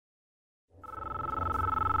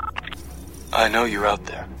I know you're out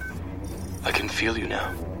there. I can feel you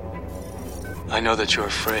now. I know that you're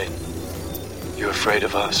afraid. You're afraid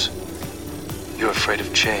of us. You're afraid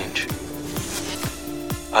of change.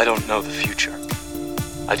 I don't know the future.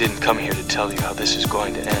 I didn't come here to tell you how this is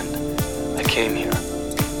going to end. I came here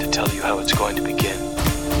to tell you how it's going to begin.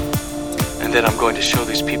 And then I'm going to show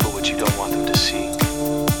these people what you don't want them to see.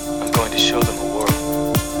 I'm going to show them a world.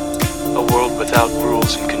 A world without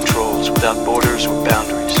rules and controls, without borders or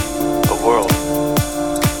boundaries. A world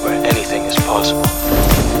where anything is possible.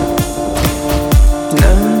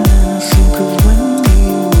 Now I think of when we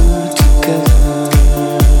were together,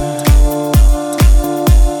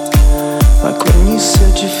 like when you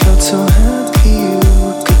said you felt so happy you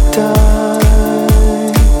could die.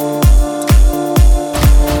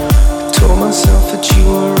 I told myself that you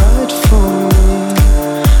were right for me,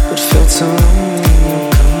 but felt so lonely in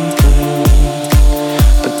your company.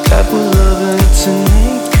 But that was love and it's an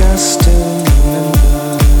ache I still remember.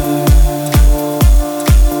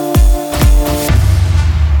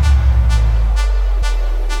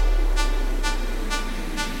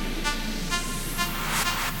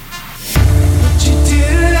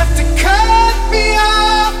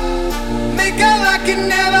 It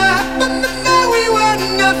never happened, and now we were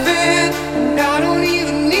nothing. And I don't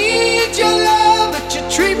even need your love, but you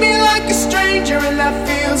treat me like a stranger, and that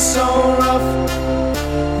feels so rough.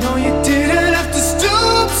 No, you didn't have to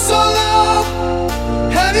stoop so low.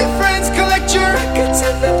 Have your friends collect your records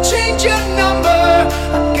and then change your number.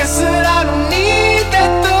 I guess that I don't need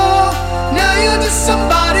that though. Now you're just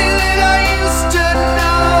somebody that I used to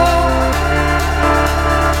know.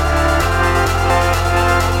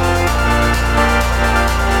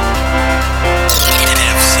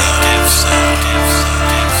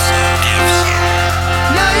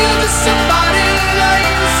 Somebody that I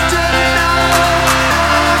used to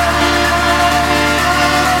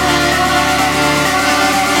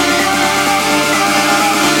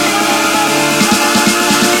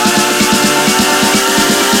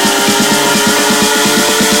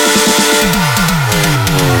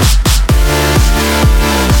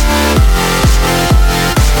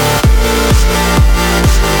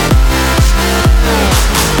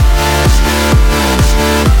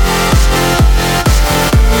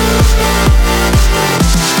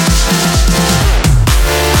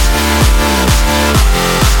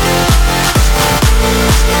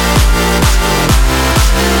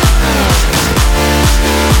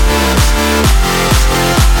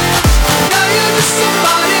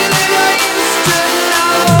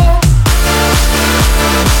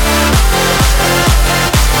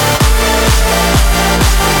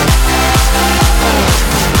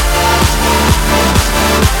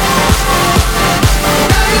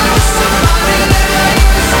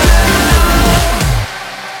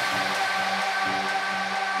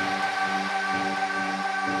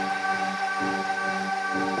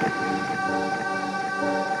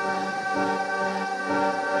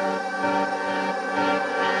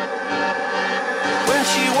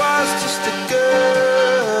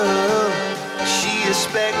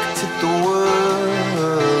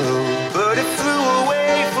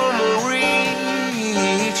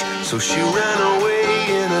So she ran away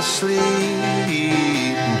in her sleep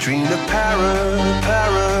and dreamed of paradise,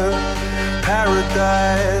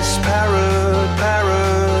 paradise,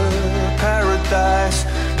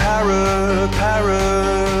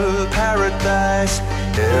 paradise.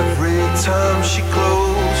 Every time she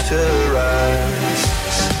closed her eyes.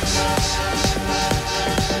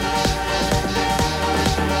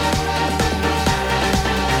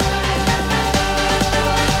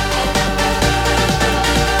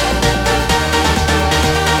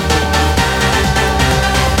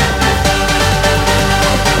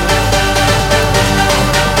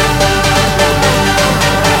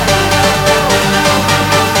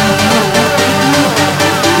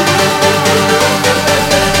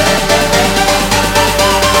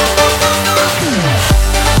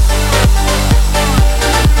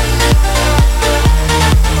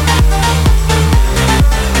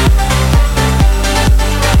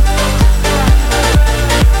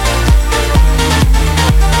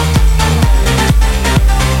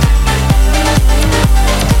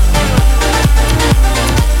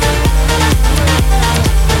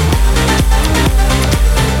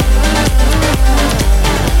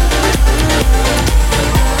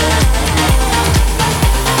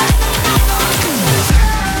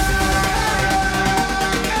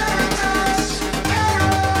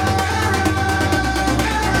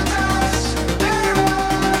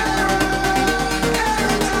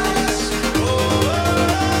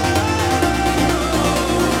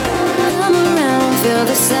 Feel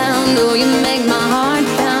the sound, oh, you make my heart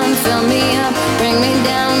pound. Fill me up.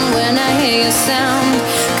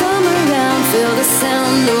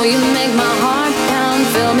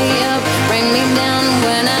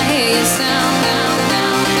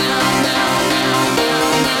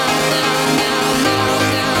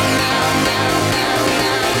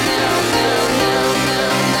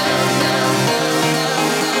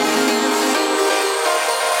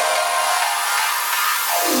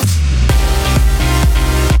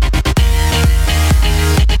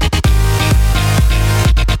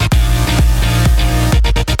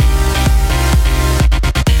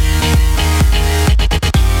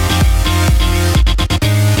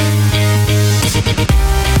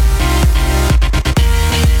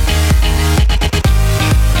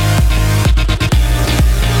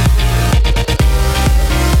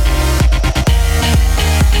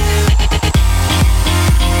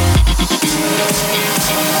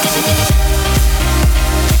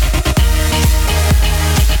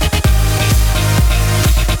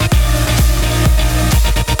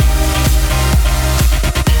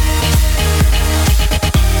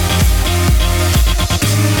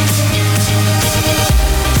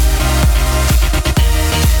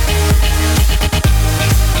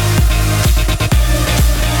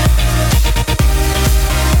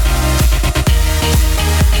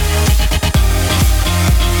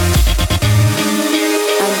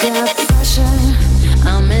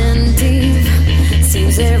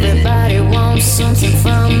 something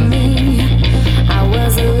from me. I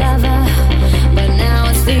was a lover, but now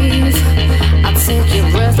a thief. I'll take your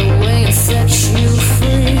breath away and set you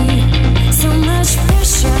free. So much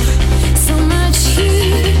pressure, so much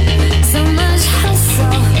heat, so much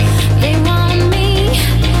hustle. They want me.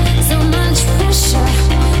 So much pressure,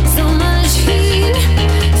 so much heat,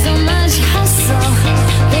 so much hustle.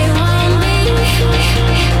 They want me.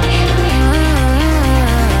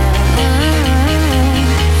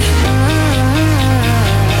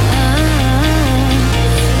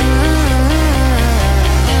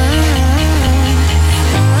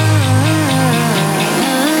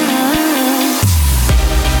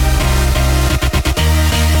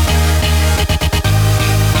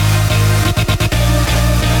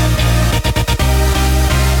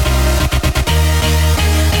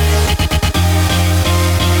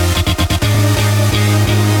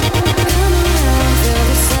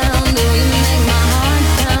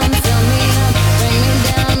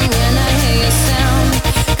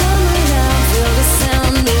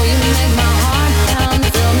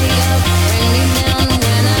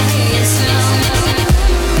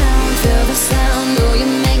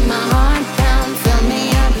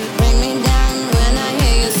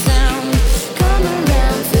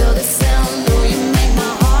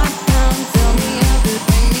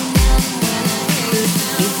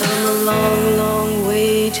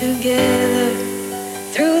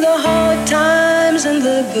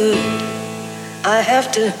 I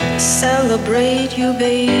have to celebrate you,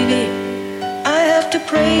 baby. I have to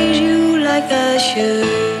praise you like I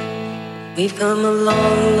should. We've come a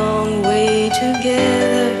long, long way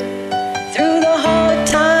together. Through the hard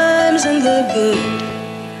times and the good.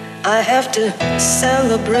 I have to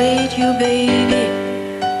celebrate you, baby.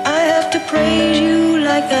 I have to praise you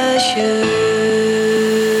like I should.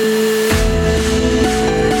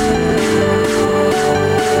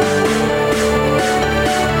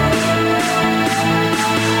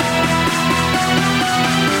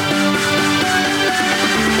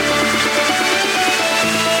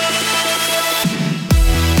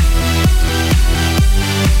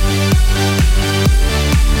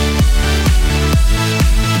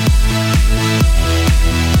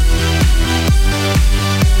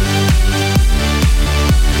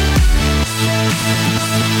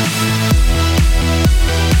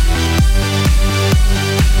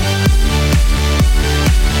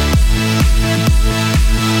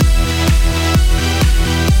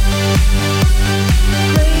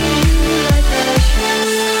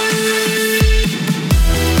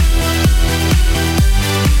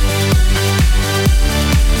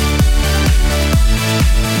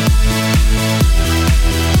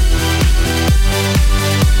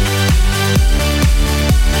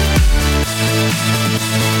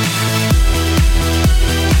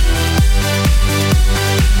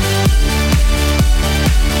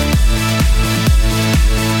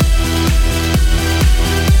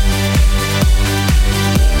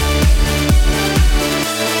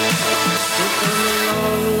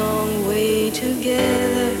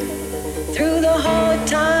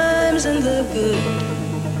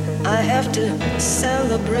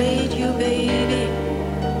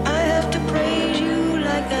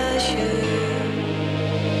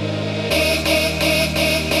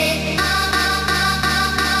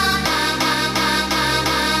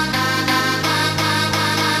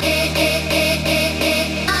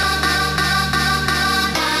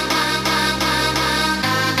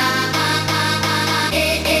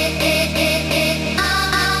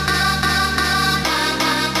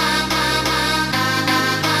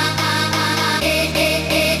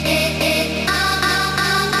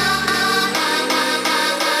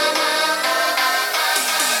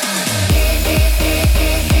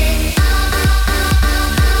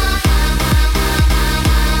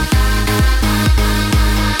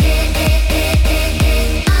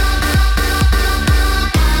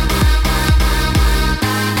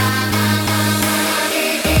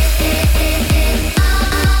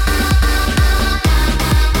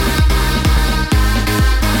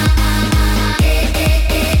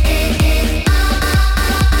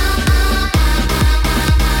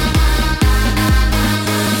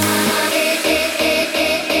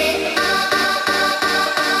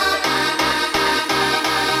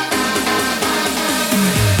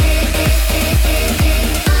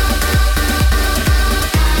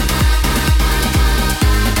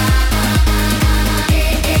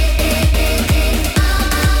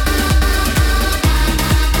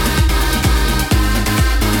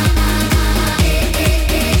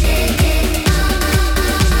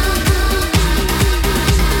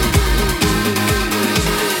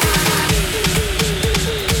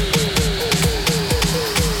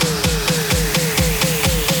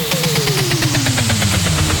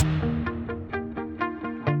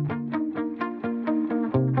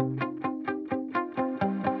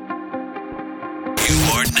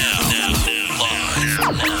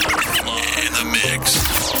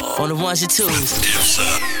 on the ones and twos.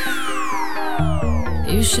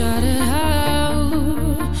 You shut it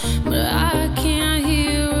out, but I can't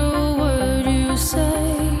hear a word you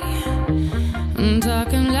say. I'm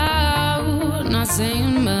talking loud, not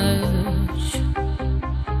saying much.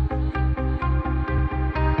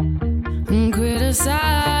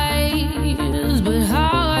 Criticize, but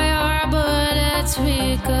how your bullets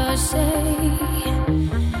ricochet.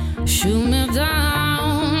 Shoot me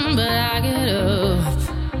down, but I get up.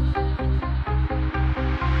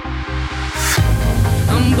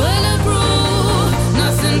 I'm bulletproof,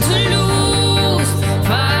 nothing to lose.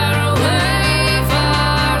 Far away,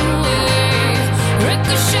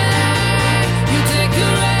 ricochet. You take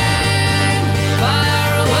your aim. Far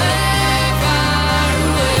away.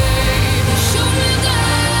 Shoot me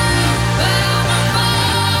down, but I'm a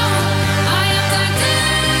fall. I am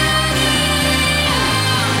titanium.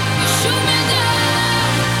 You shoot me down.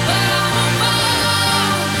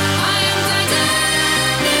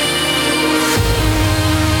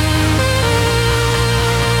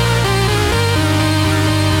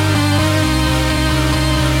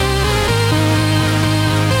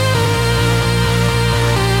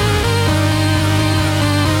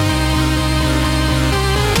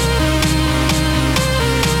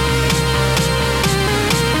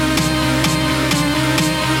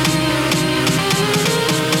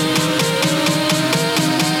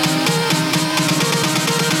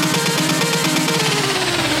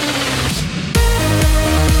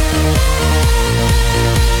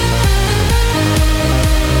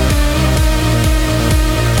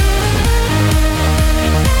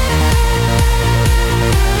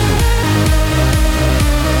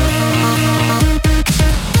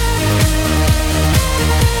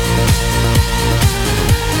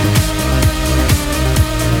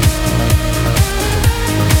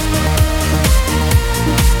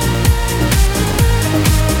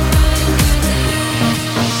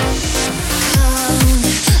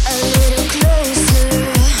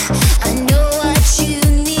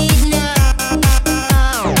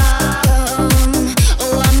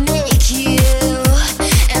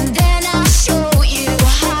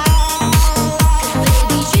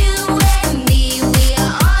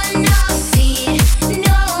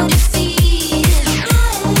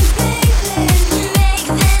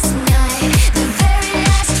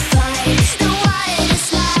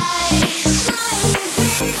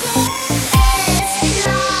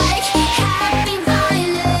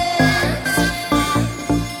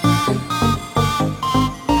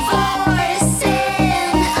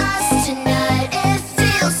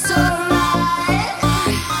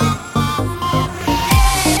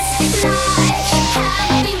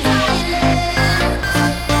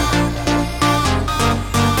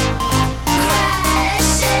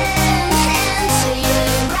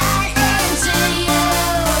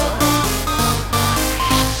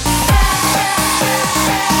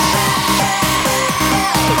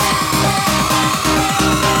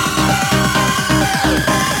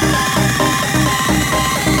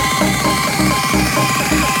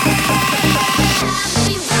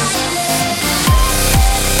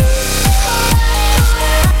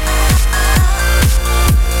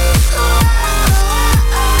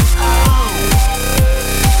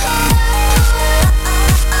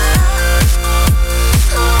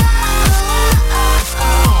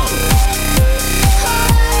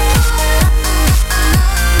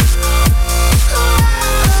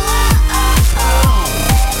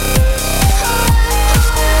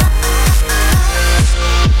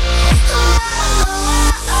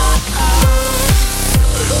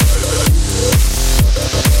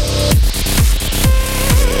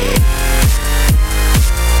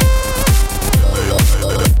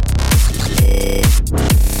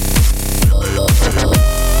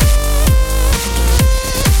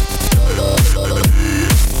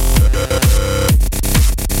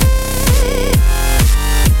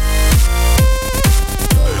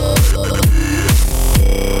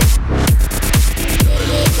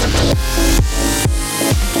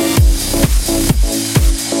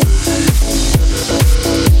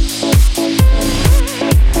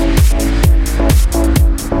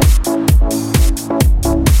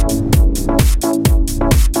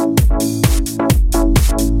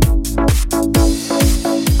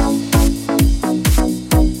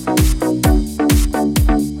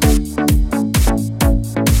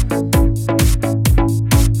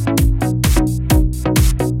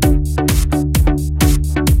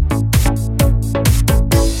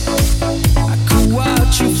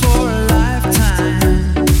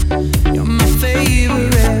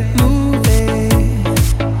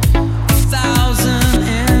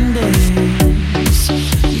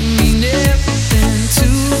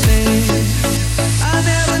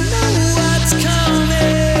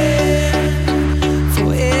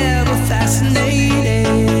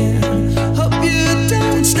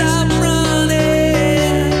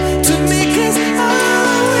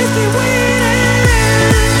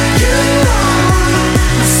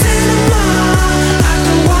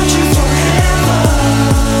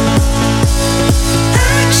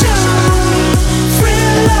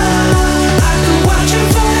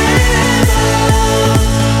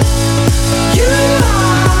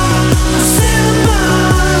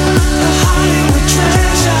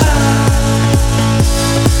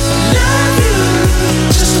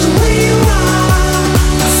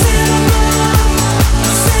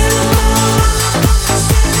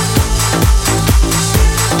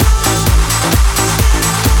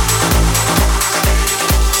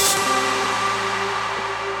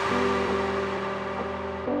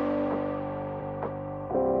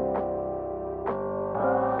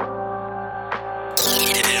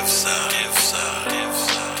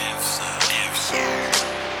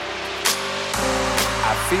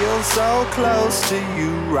 feel so close to you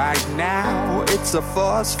right now. It's a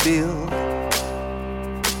force field.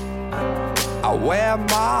 I wear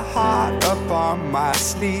my heart up on my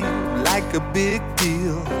sleeve like a big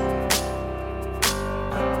deal.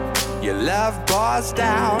 Your love pours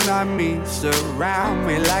down on me, surround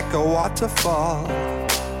me like a waterfall.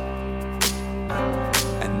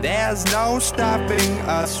 And there's no stopping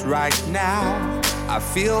us right now. I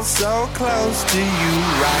feel so close to you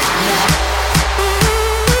right now.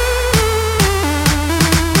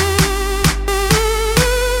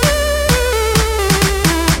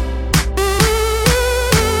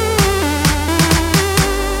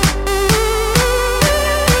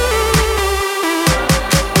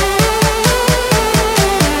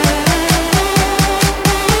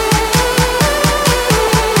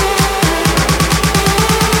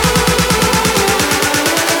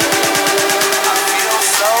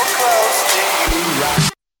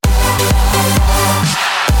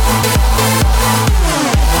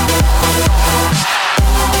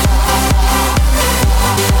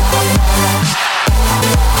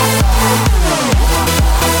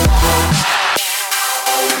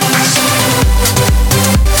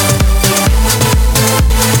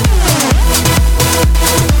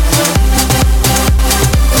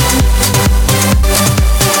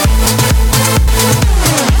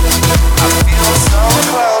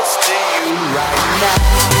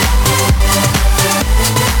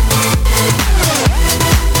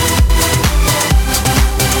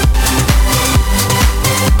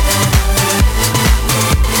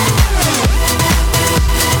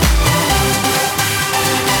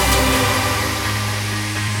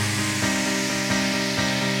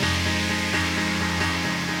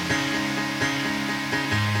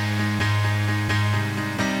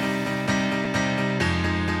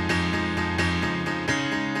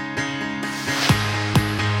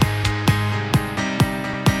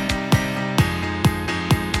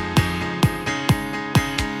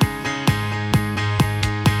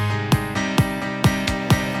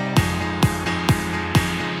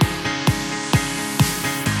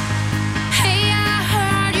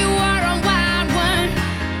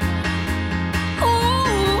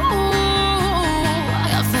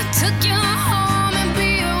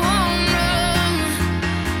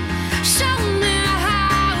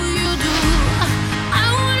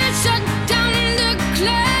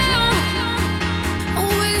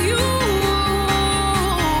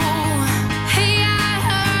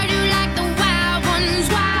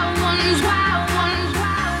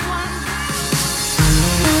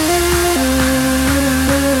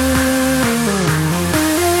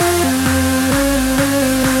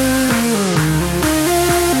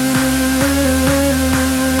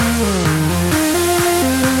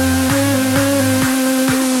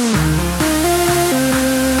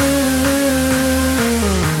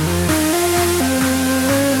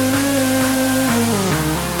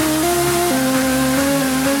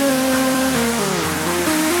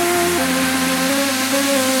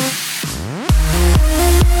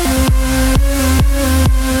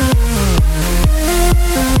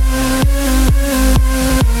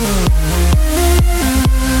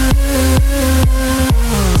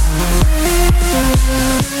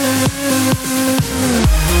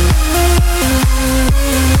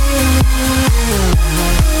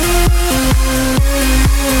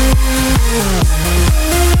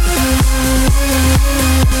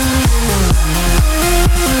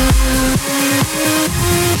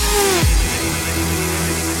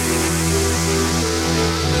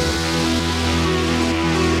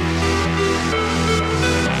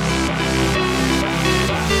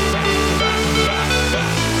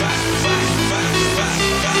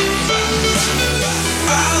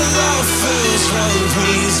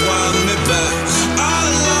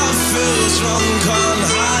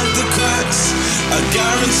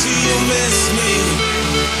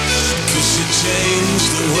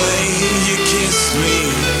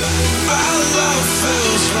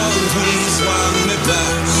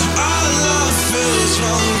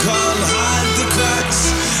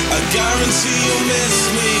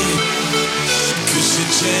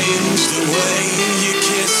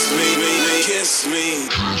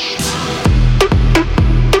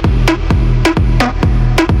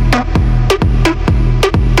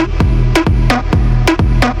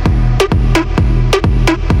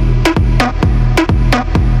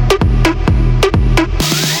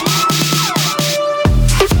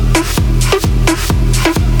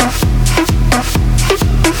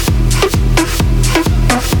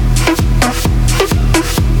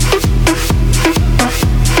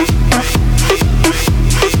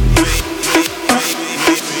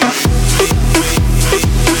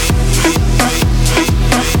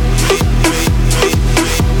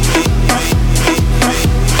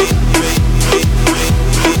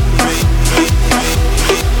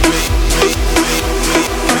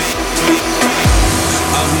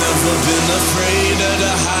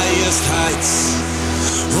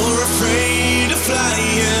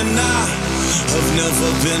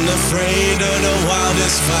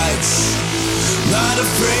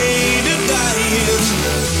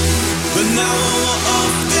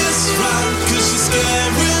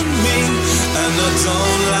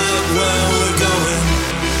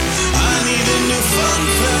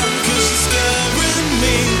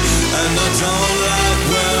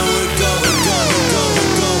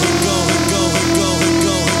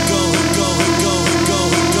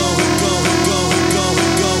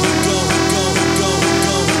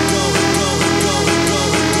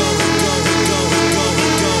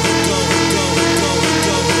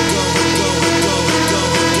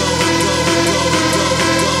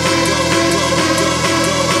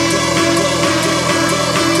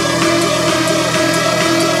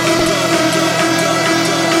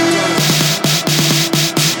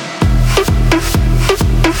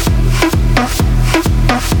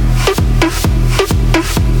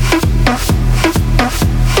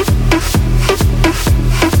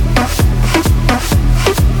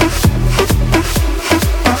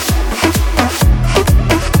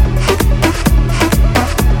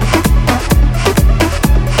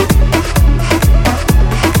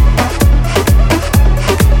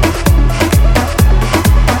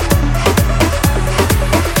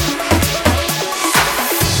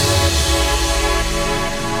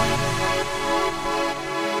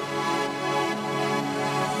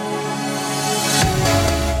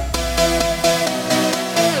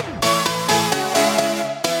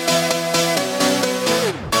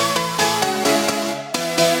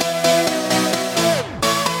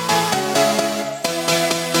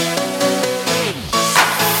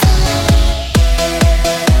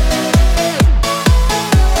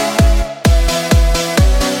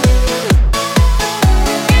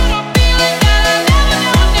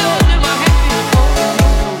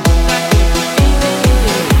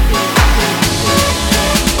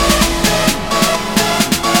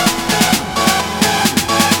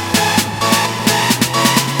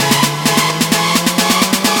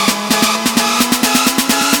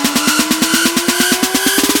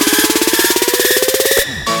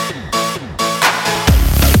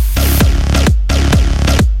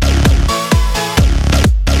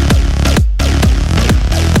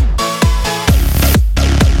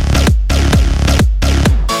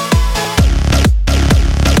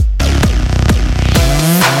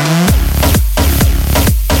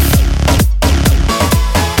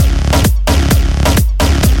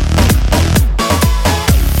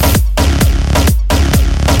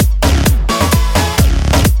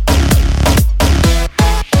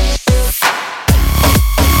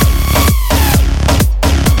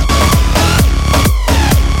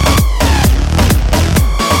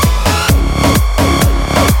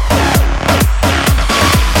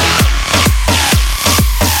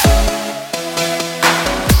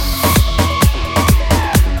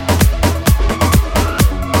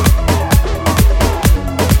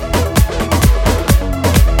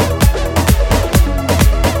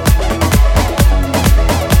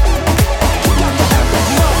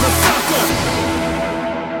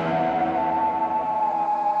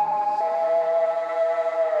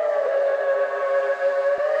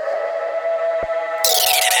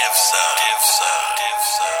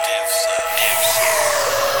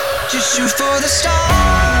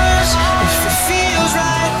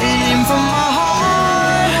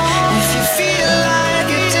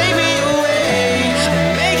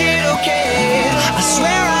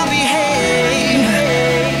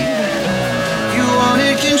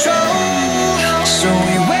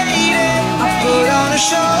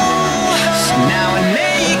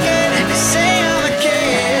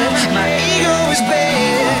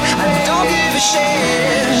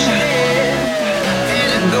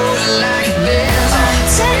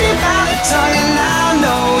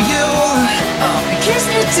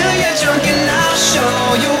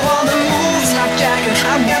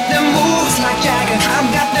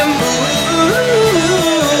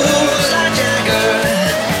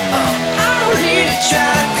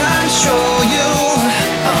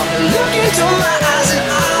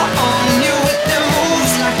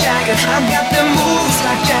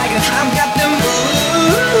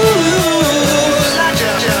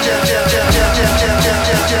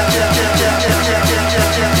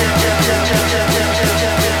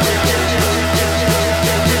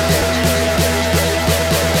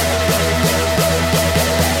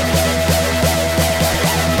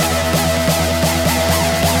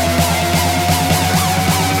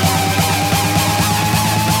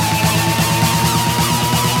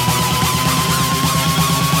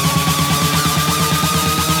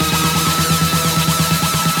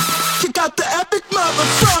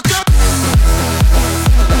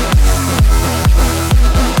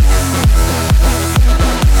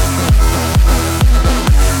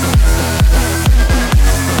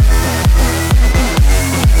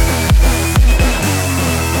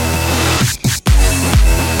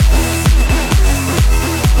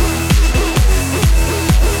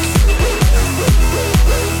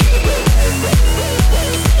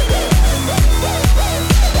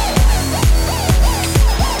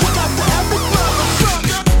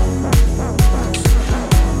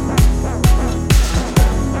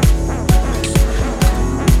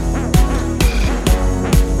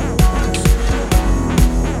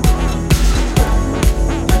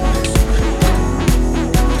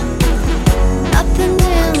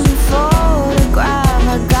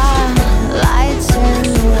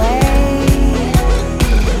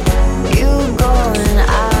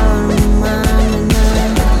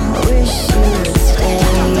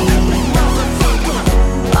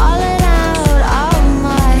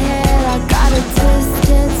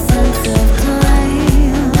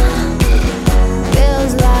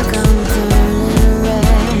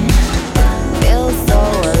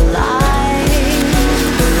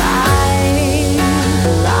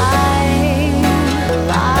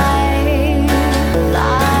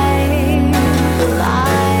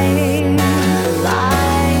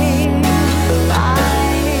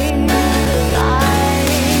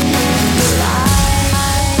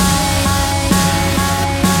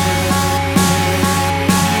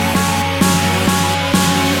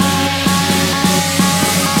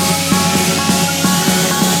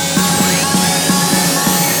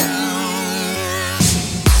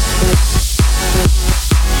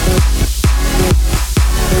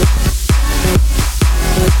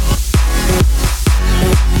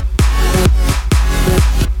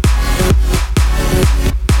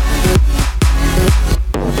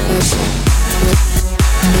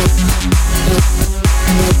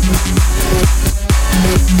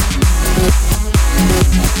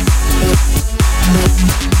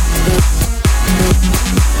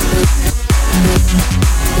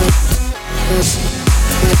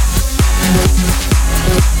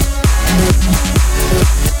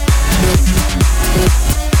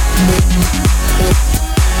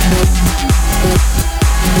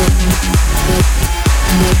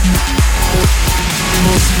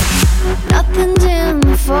 Nothing's in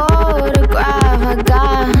the photograph. I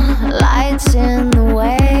got lights in the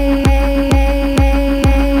way.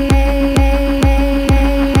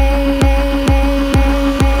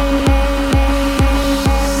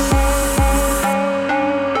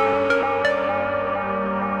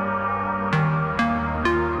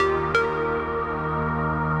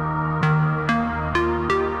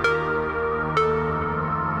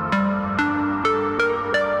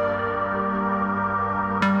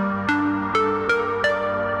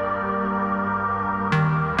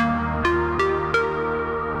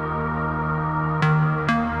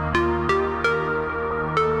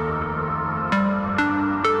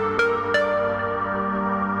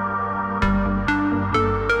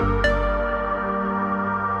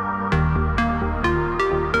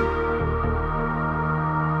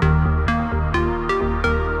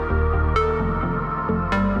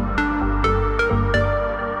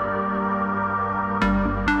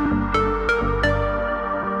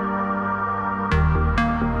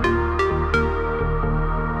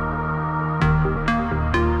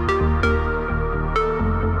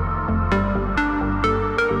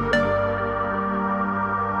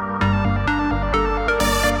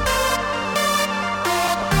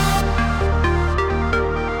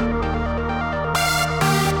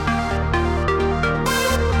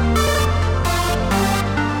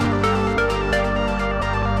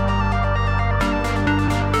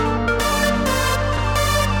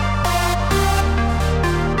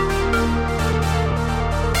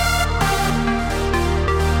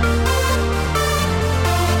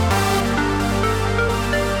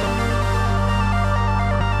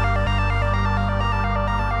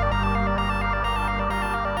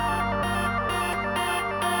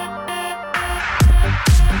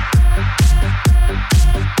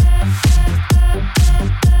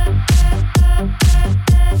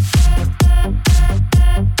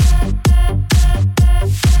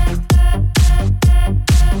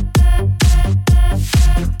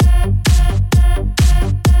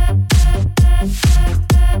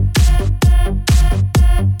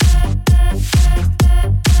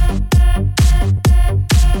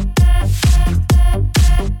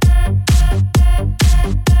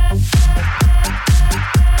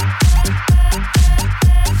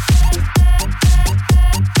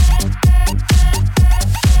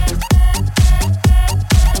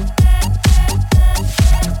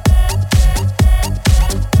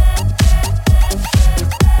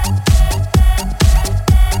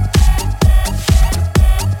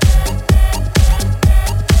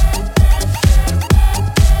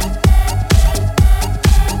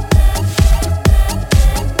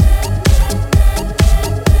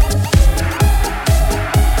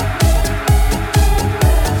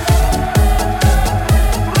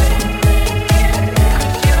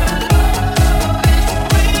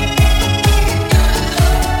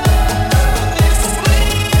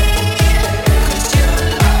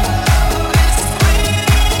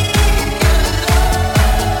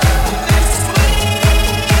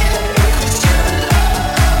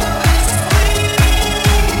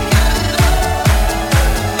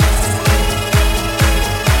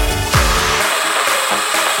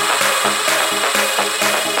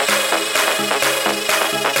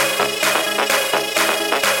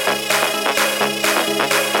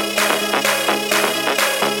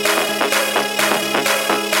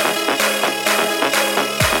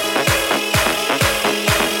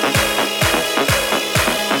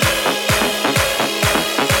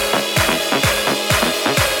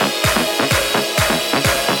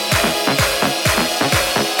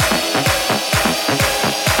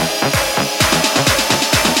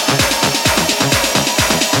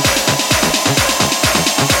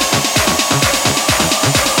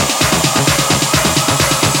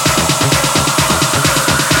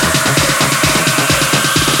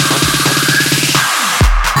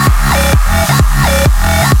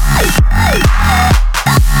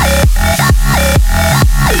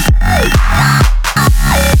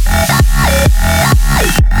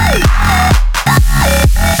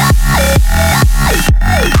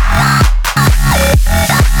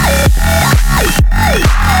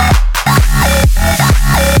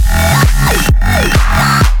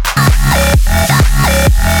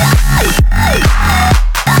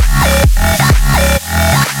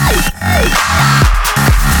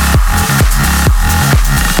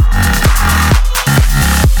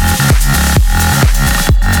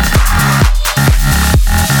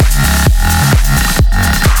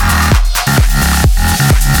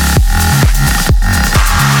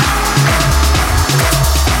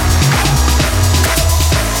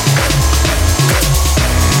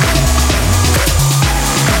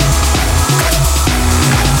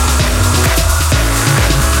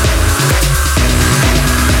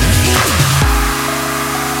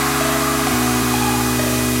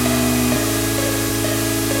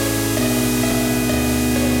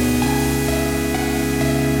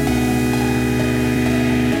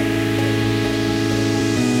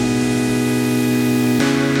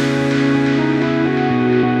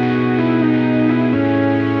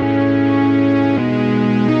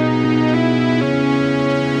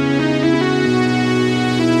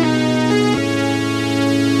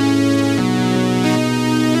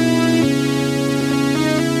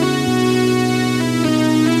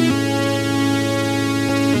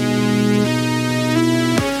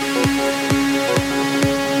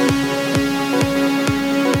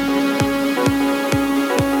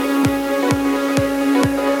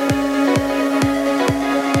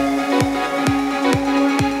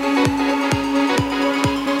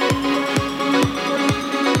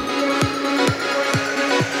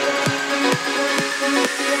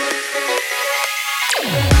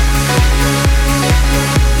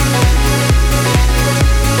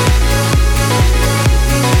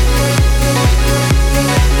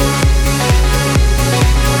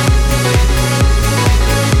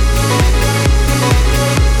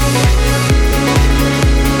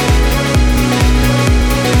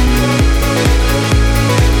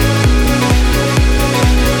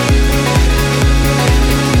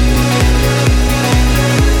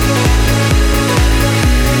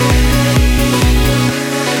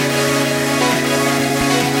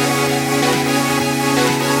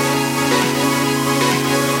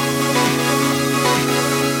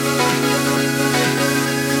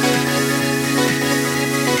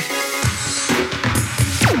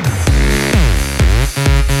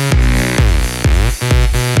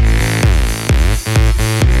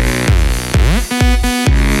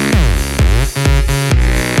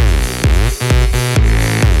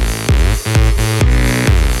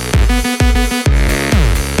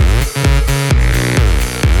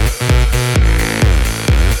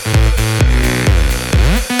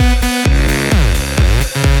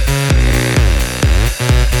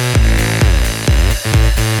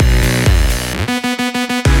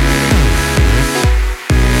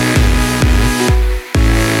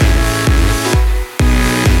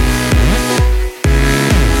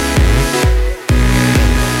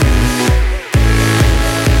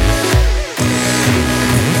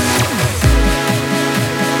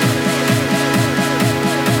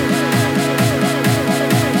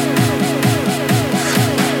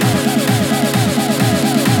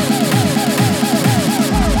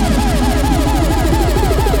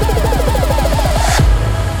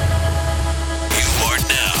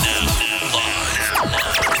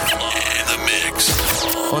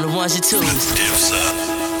 ones and twos.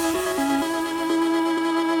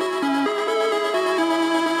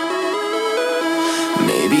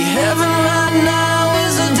 Maybe heaven right now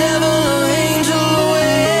is a devil or angel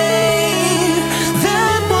away.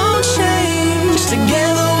 That won't change.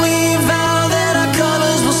 Together we vow that our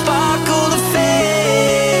colors will sparkle to fade.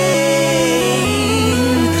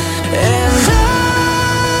 And I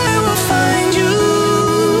will find you.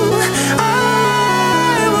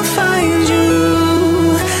 I will find you.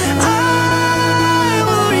 I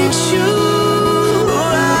will reach you.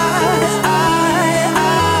 I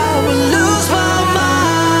will lose my mind.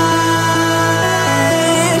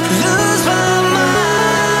 Lose my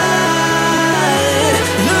mind.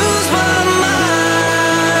 Lose my mind.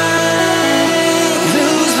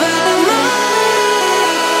 Lose my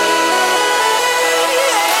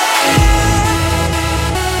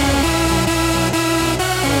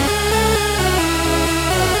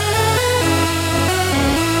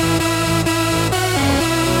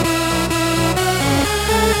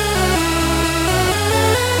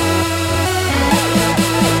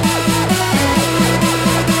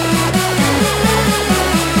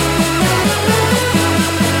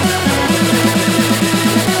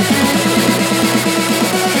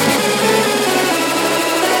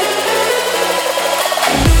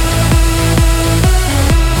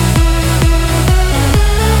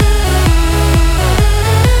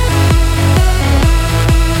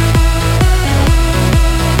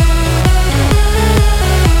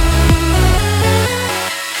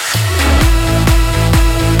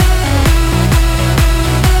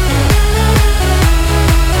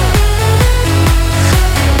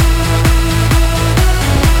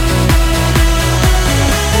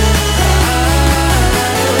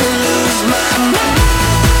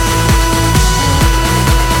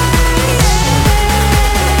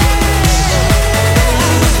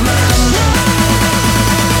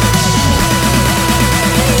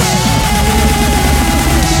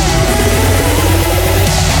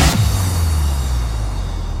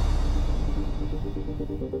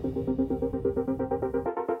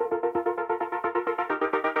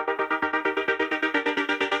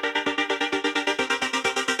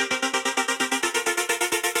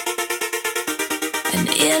And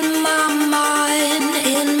in my mind,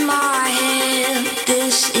 in my head,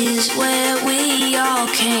 this is where we all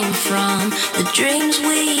came from. The dreams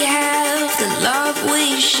we have, the love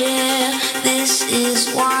we share, this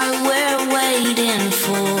is why we're waiting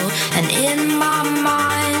for. And in my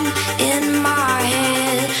mind, in my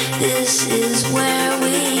head, this is where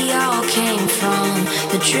we all came from.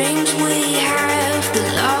 The dreams we have, the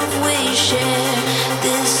love we share,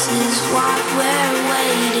 this is what we're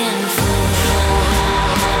waiting for.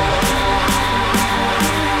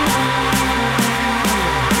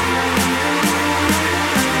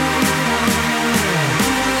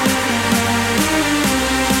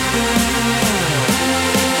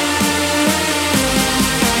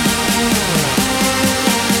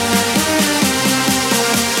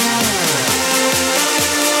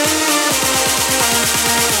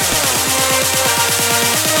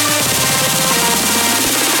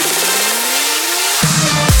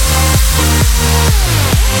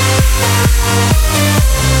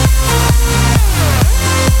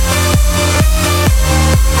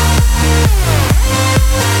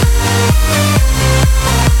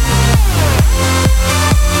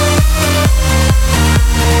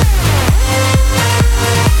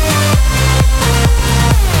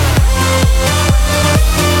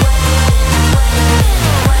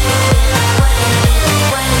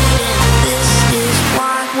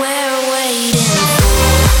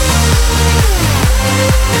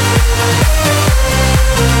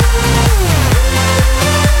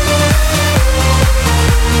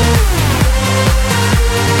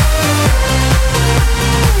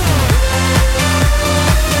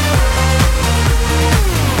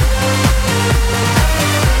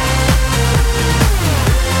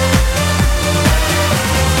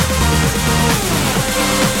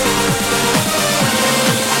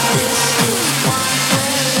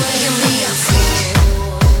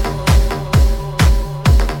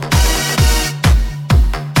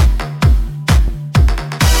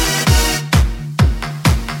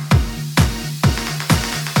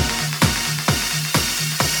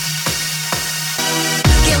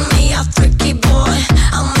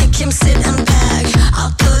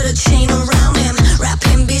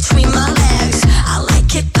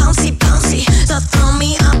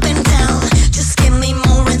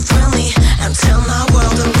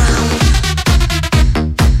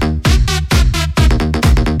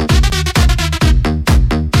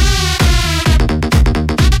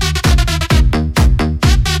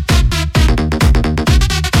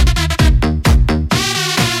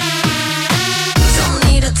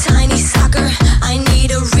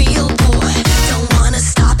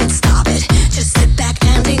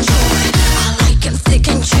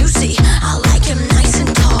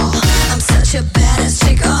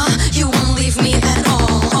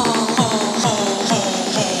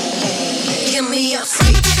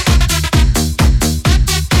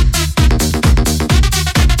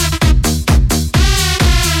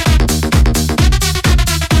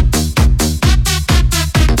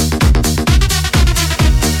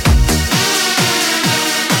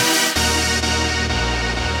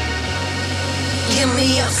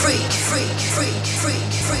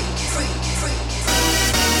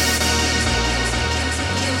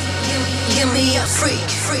 Give me a freak.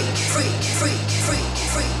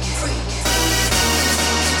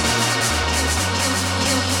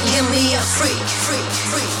 Give me a freak.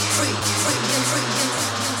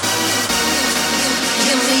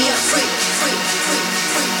 Give me a freak.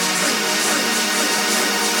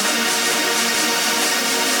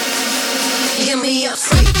 Give me a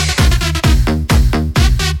freak.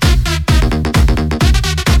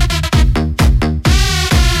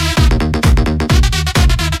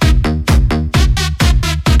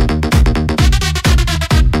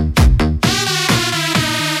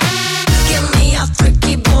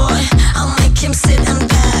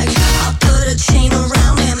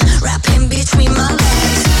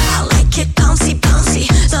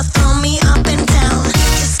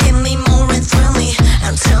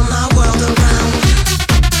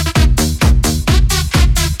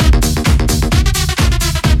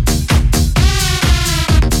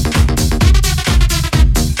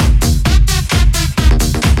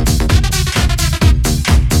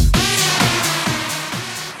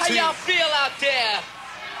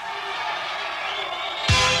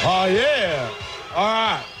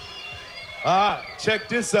 Check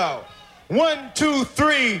this out. 1, 2,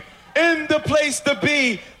 3, in the place to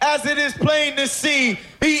be, as it is plain to see.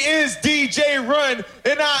 He is DJ Run,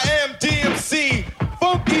 and I am DMC.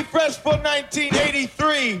 Funky Fresh for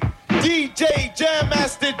 1983. DJ Jam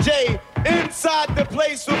Master J, inside the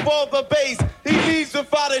place with all the bass. He leaves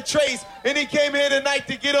without a trace, and he came here tonight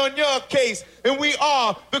to get on your case. And we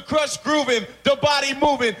are the crush grooving, the body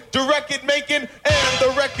moving, the record making, and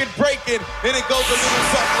the record breaking. And it goes a little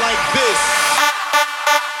something like this.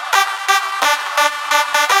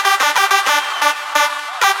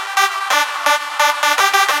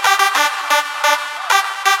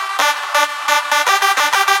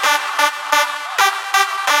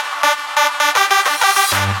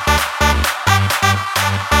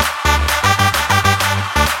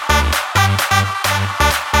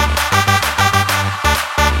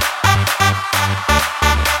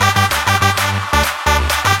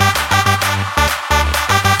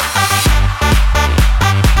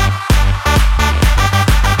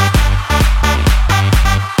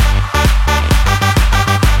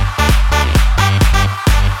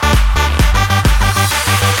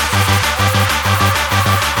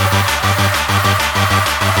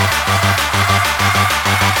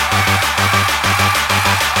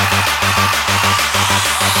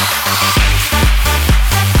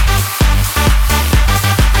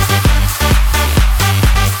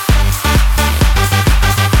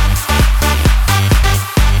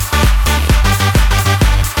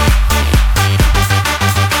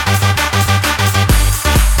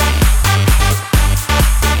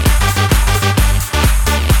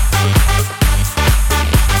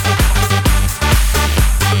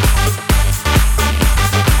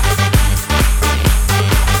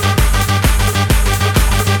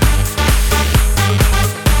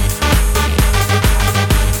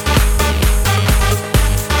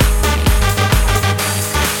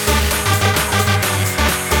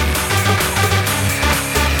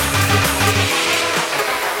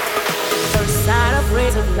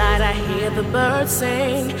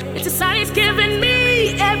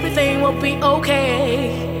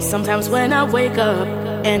 Sometimes when I wake up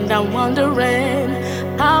and I'm wondering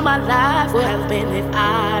how my life would have been if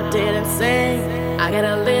I didn't sing, I get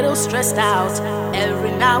a little stressed out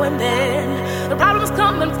every now and then. The problems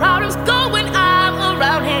come and problems go when I'm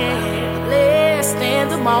around him. Blessed in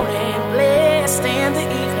the morning, blessed in the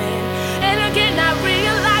evening, and again I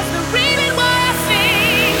realize the reason why I sing.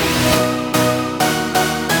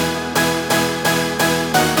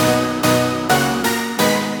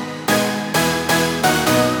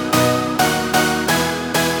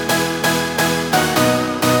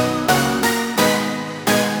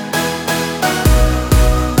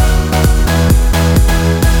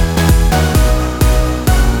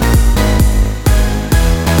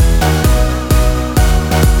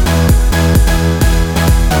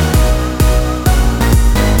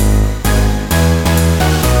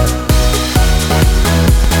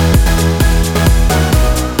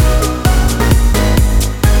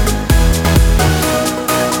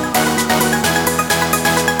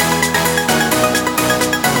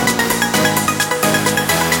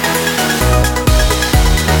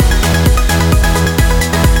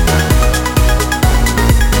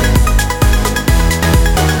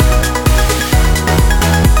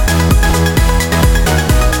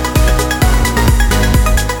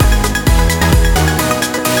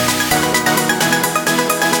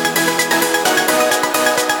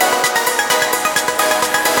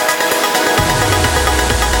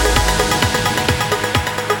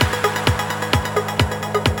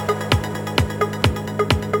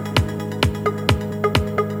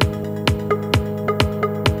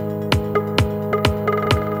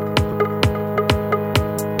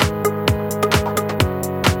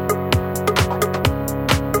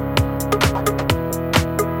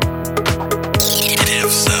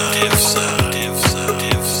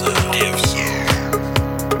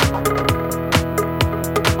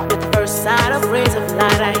 inside of rays of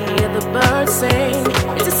light, I hear the birds sing.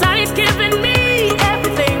 It's a sign it's giving me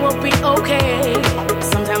everything will be okay.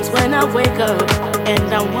 Sometimes when I wake up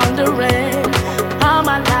and I'm wondering how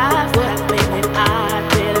my life would have been if I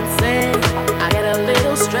didn't sing, I get a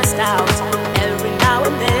little stressed out every now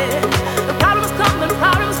and then. The problems come and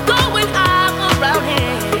problems go when I'm around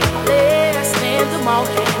here. Blessed in the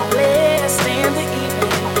morning, blessed in the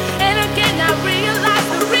evening, and again I realize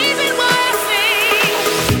the reason why I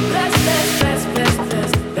sing. Bless, bless, bless, bless,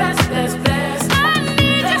 bless, bless, bless, bless. I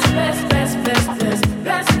need bless, bless, bless, bless, bless,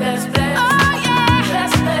 bless, bless, bless. Oh yeah.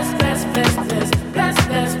 Bless, bless, bless, bless, bless, bless,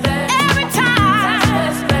 bless, bless. Every time.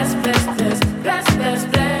 Bless, bless, bless, bless, bless, bless,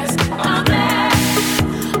 bless. I'm blessed.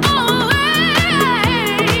 Oh,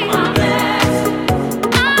 hey.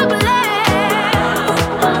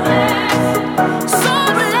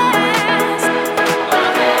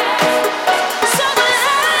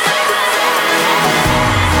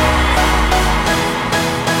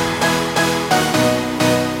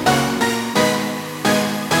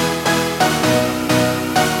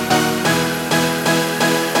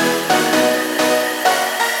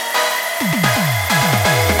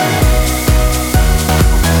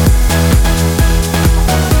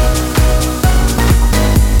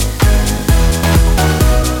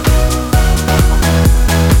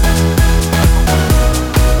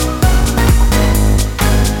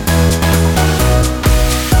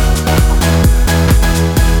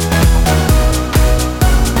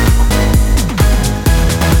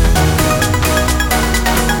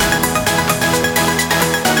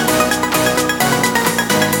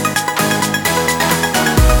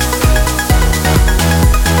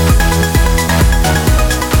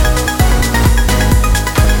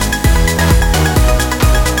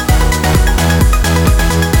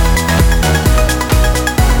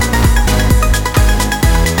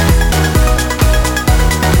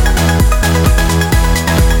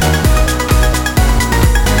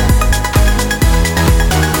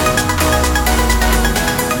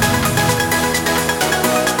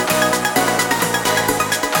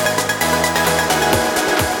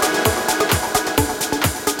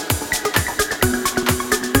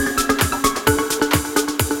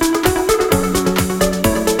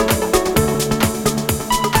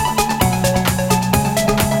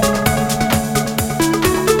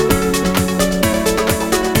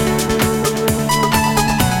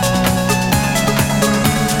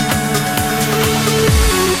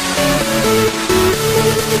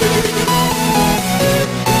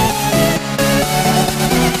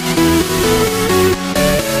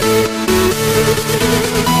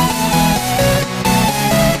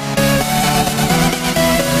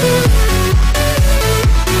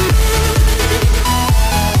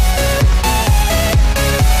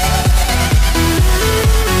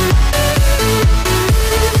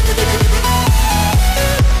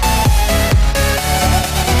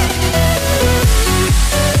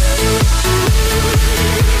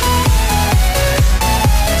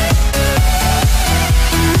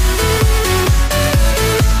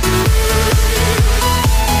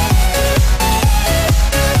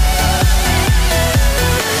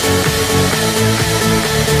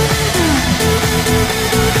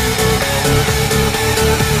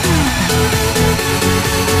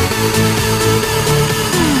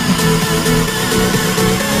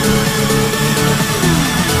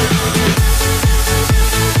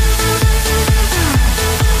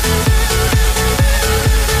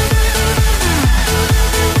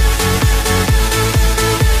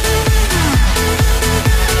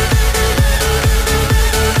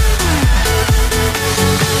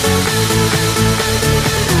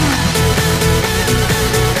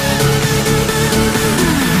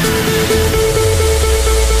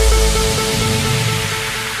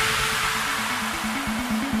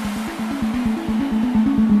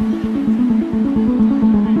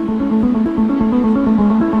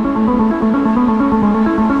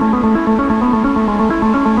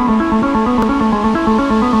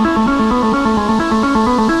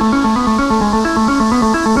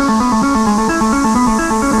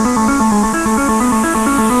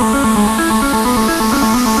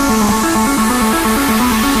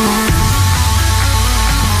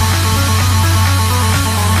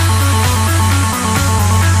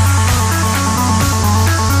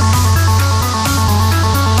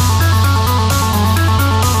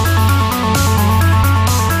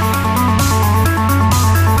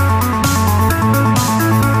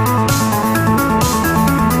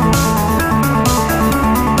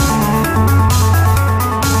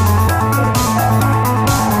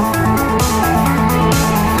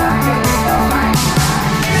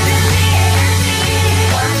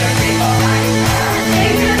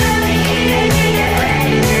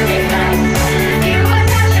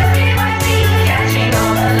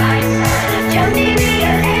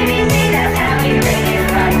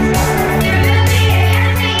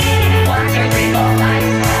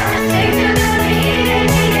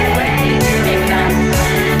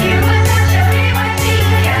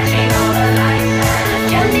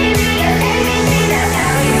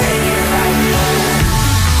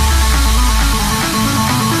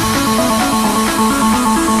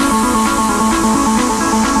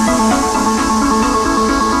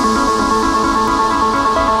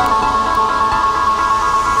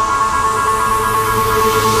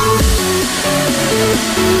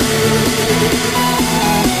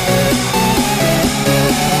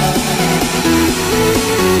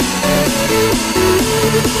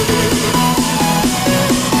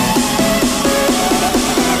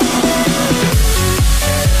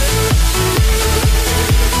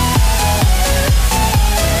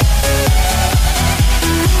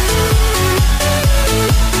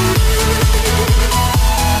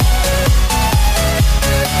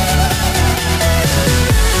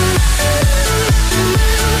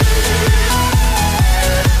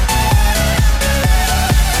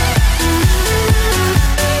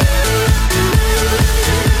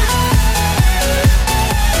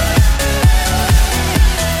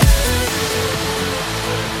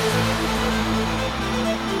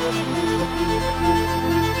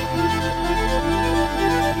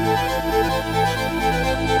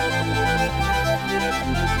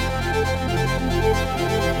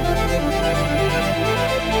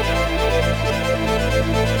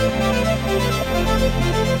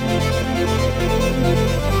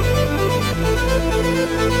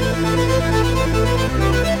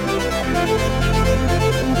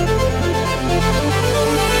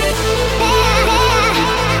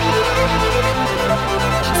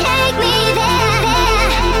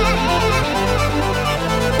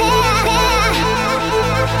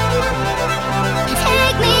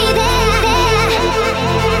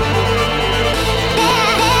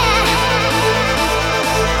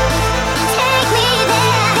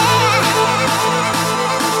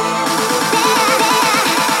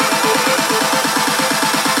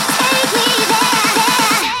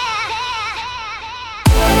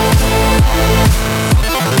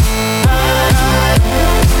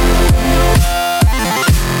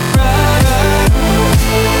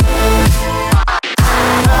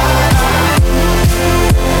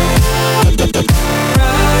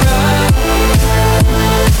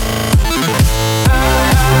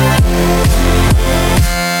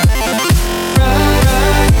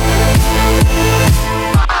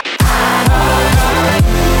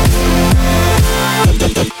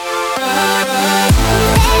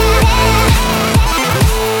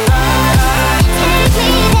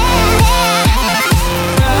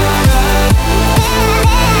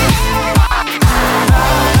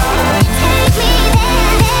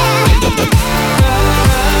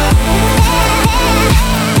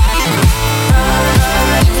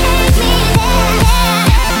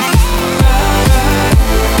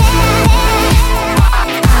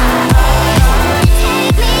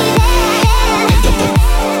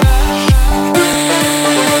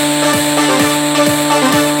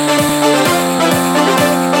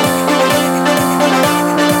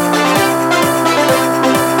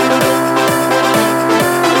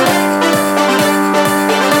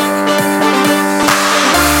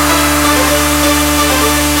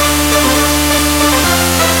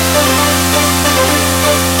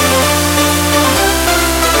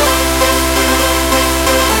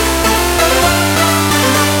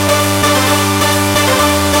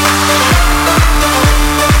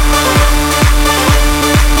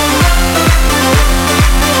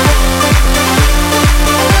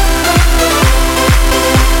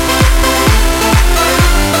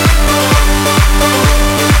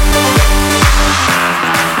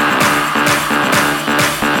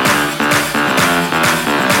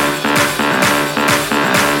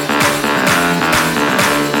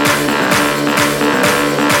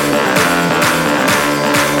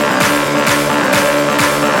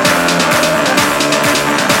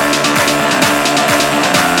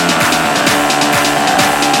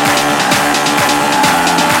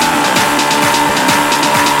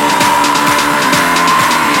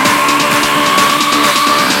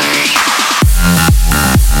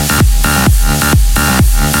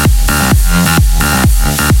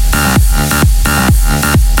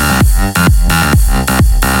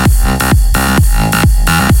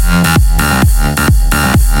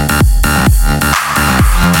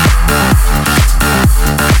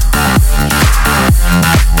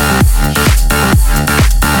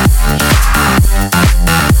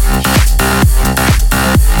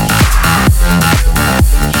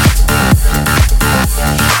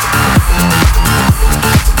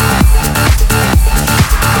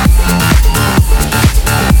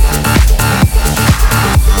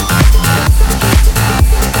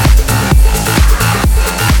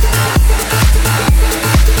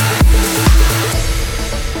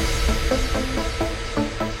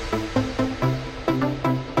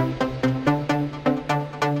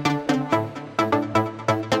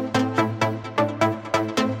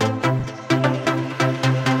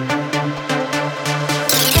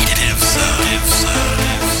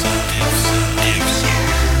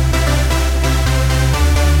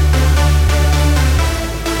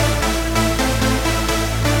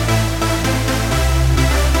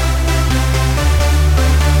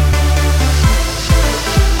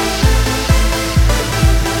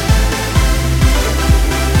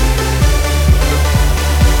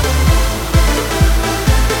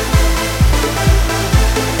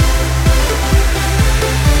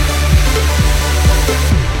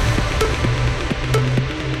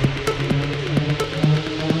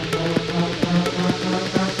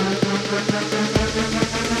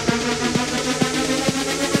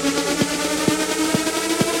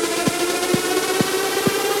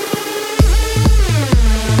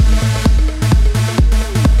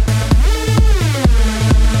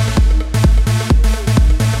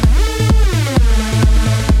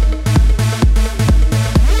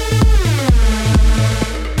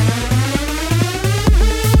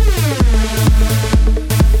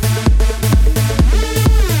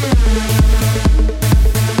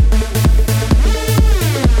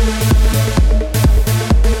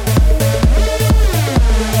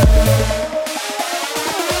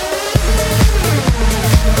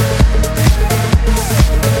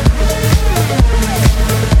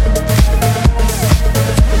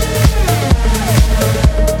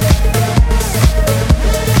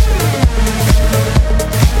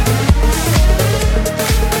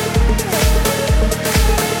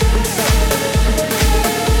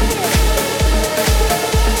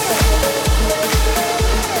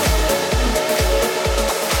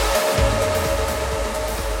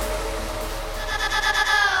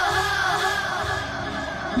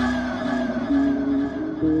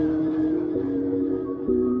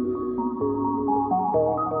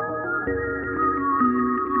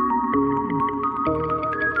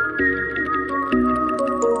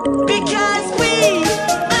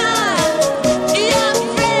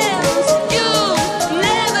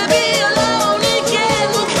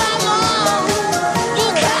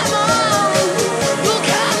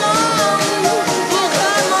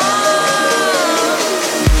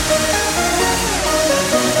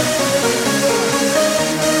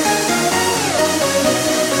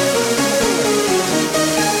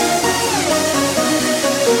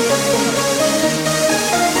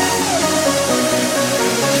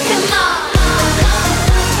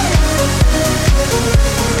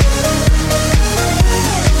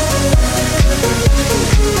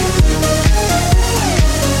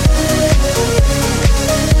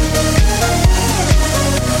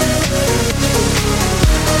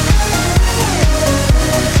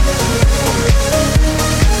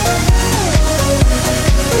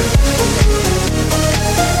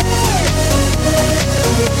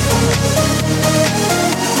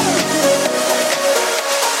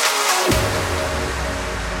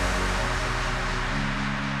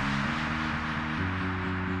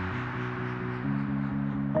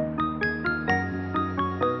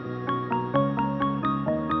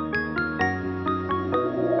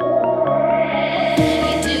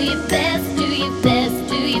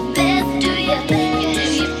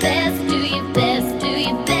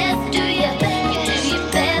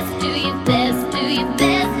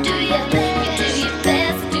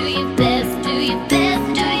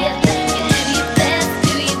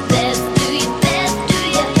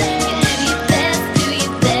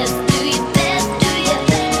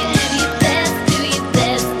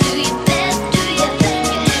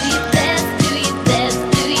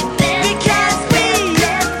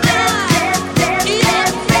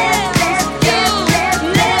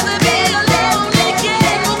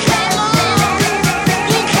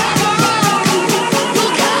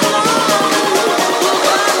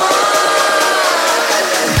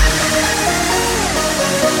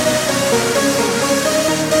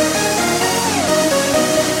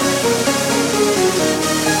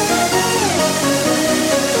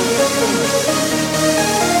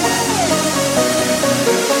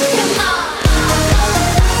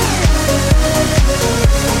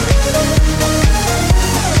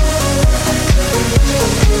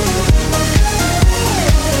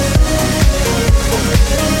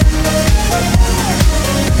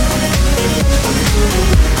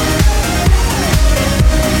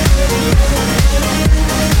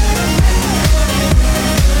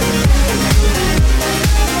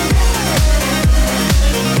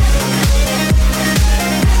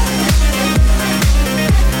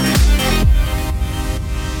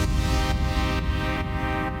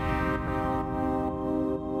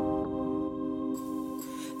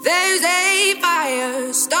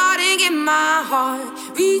 in my heart,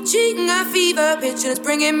 reaching a fever pitch and it's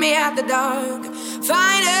bringing me out the dark.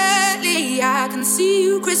 Finally, I can see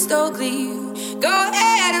you crystal clear. Go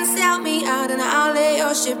ahead and sell me out and I'll lay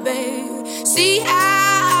your shit bare. See,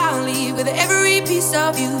 I'll leave with every piece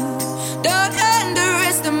of you. Don't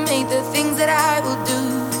underestimate the things that I will do.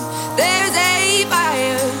 There's a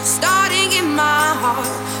fire starting in my heart,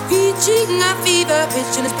 reaching a fever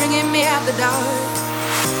pitch and it's bringing me out the dark.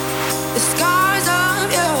 The scars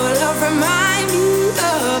of your love remind me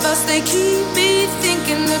of us. They keep me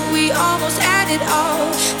thinking that we almost had it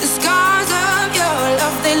all. The scars of your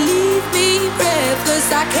love, they leave me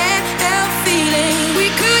breathless. I can't help feeling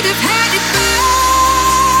we could have had it all.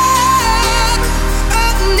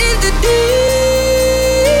 Floating in the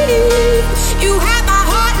deep, you had my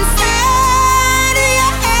heart inside of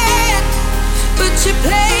your hand, but you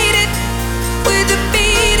played it with a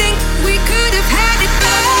beating. We could have had it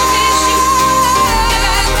all.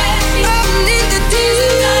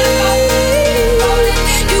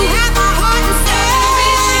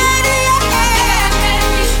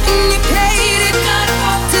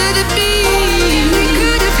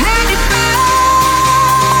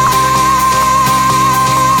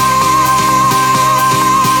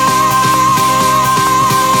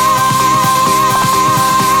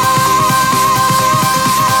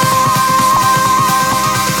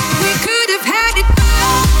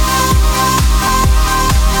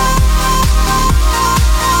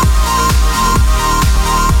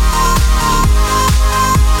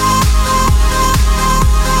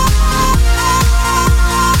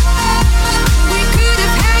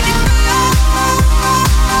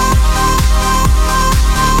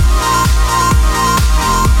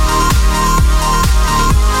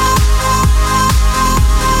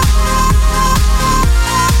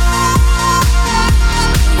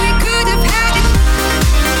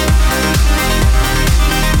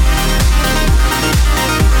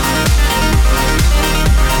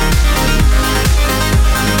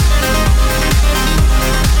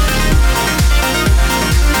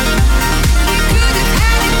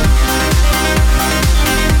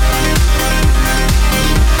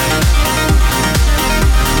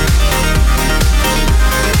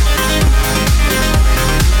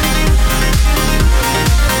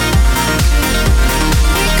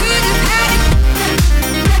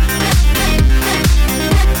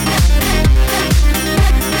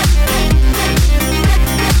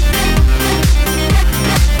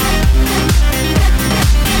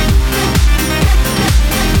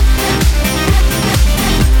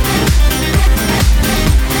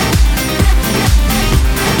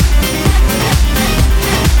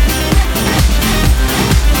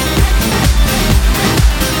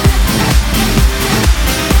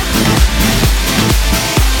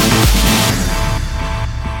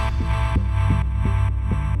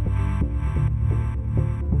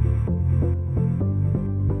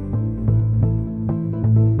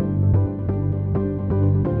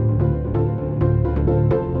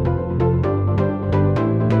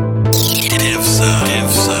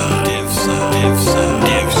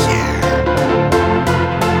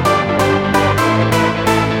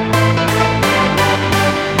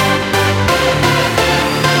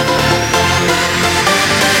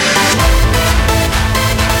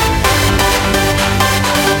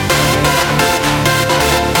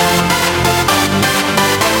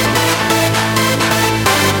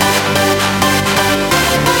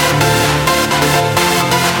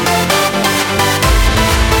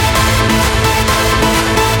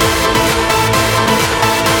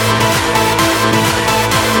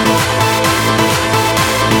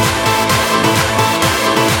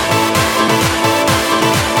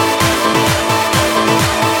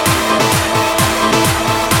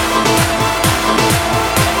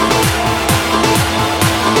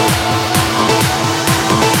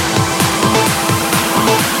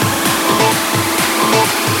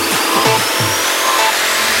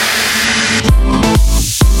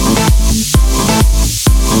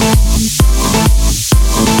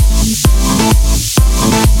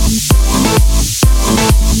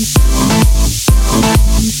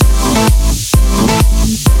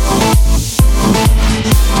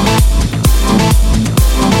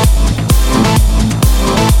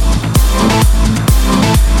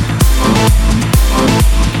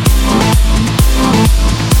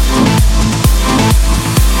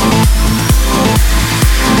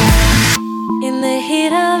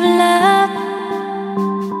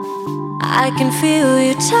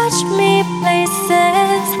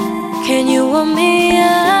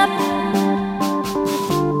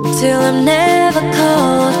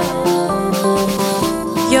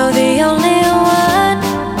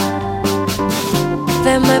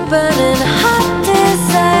 There might burning hot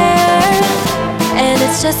desire, and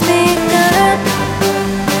it's just begun.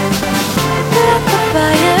 Let the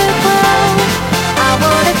fire grow. I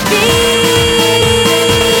wanna be.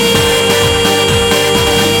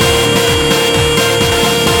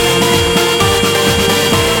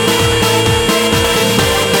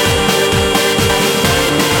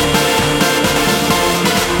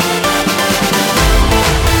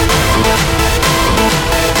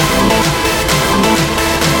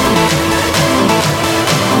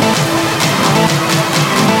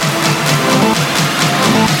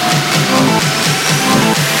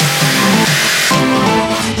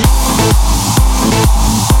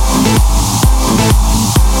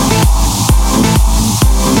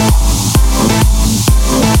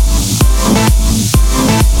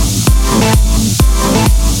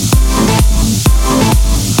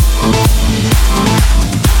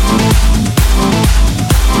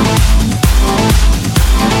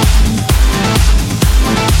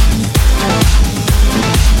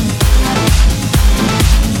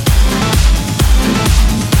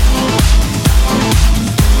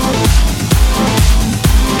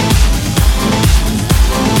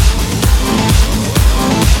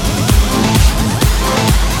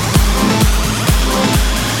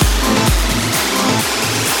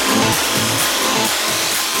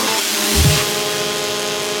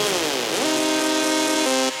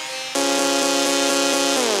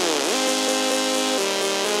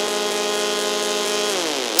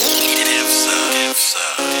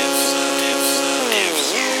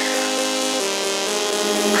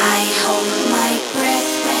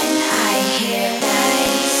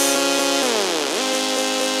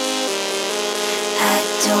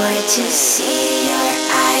 To see your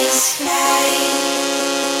eyes fly,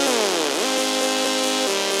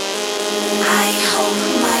 I hold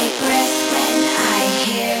my breath when I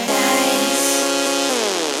hear lies.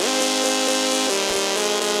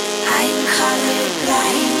 I'm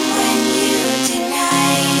colorblind when you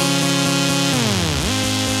deny.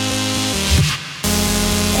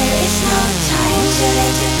 There is no time to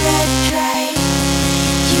let the blood dry.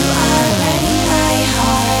 You are running my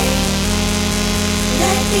heart.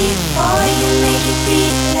 Right before you make it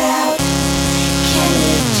beat loud, can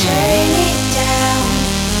you turn it down?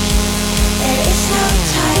 There is no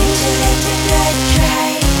time to let the blood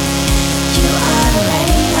dry. You are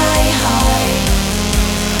running my heart.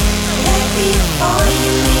 Right before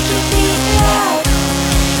you make it beat loud,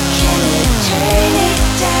 can you turn it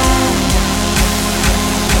down?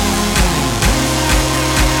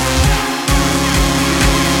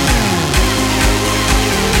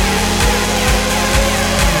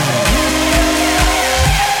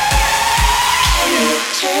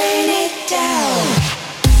 Turn it down.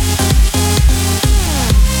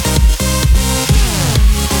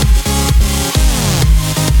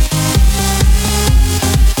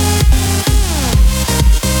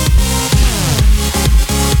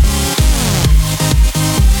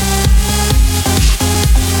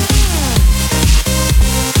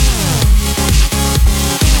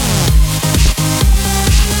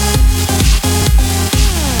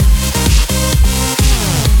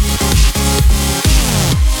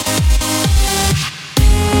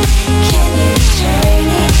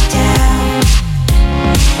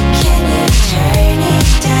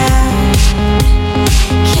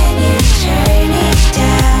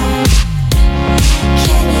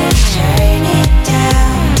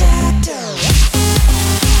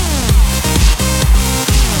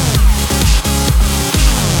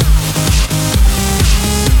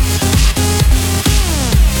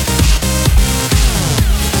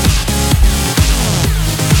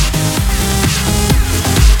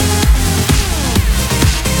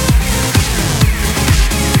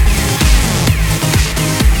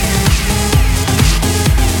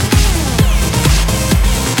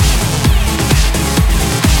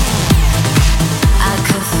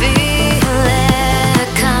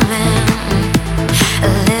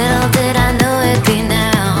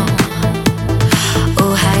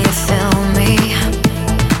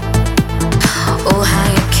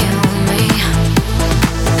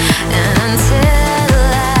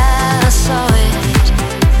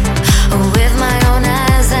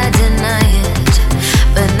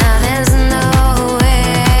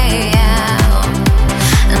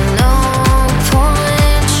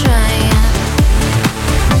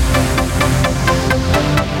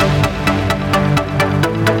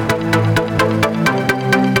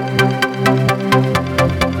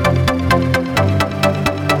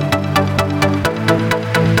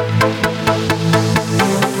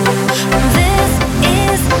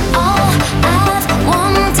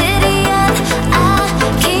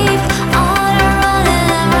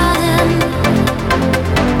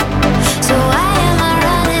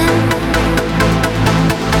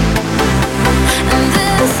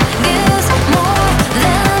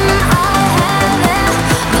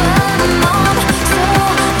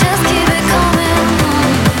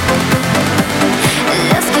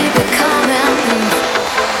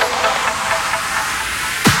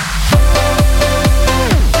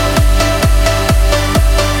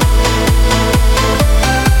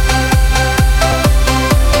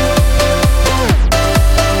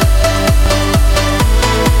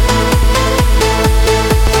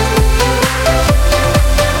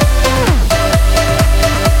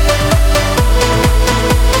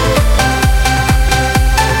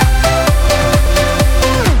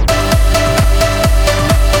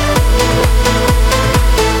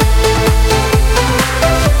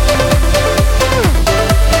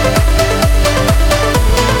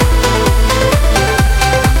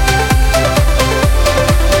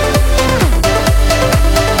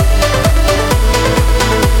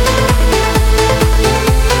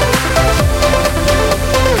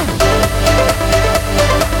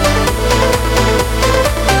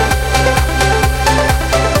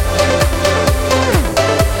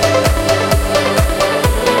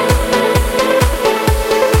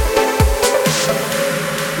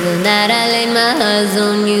 eyes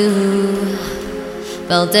on you.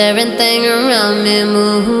 Felt everything around me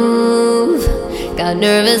move. Got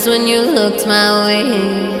nervous when you looked my way,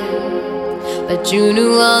 but you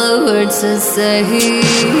knew all the words to say.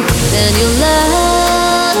 Then your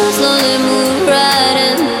love slowly moved right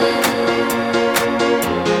in.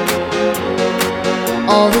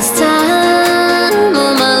 All this time,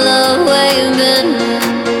 oh my love, where you been?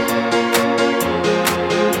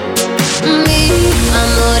 Me,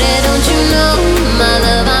 amore, don't you know? My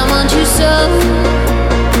love, I want you so.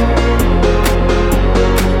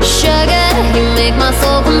 Sugar, you make my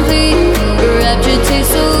soul complete. Rapture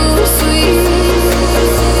tastes so sweet.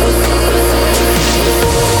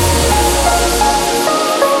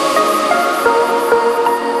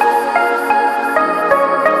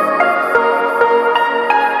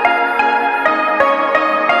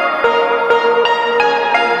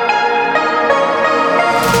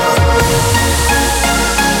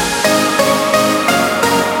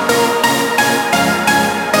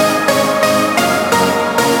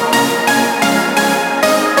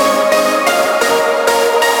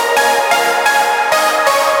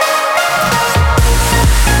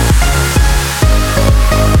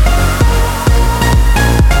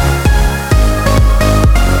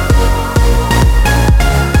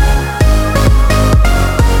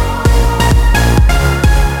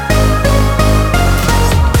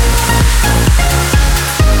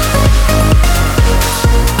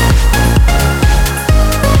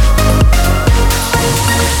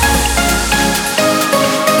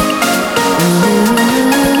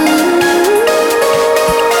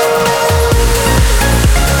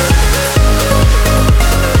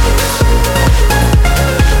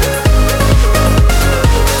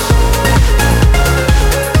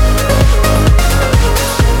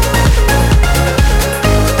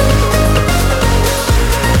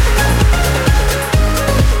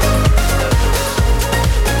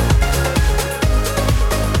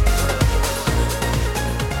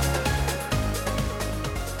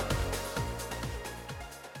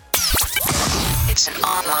 It's an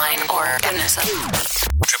online organism.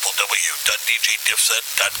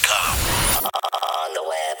 www.djdipset.com. On the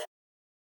web.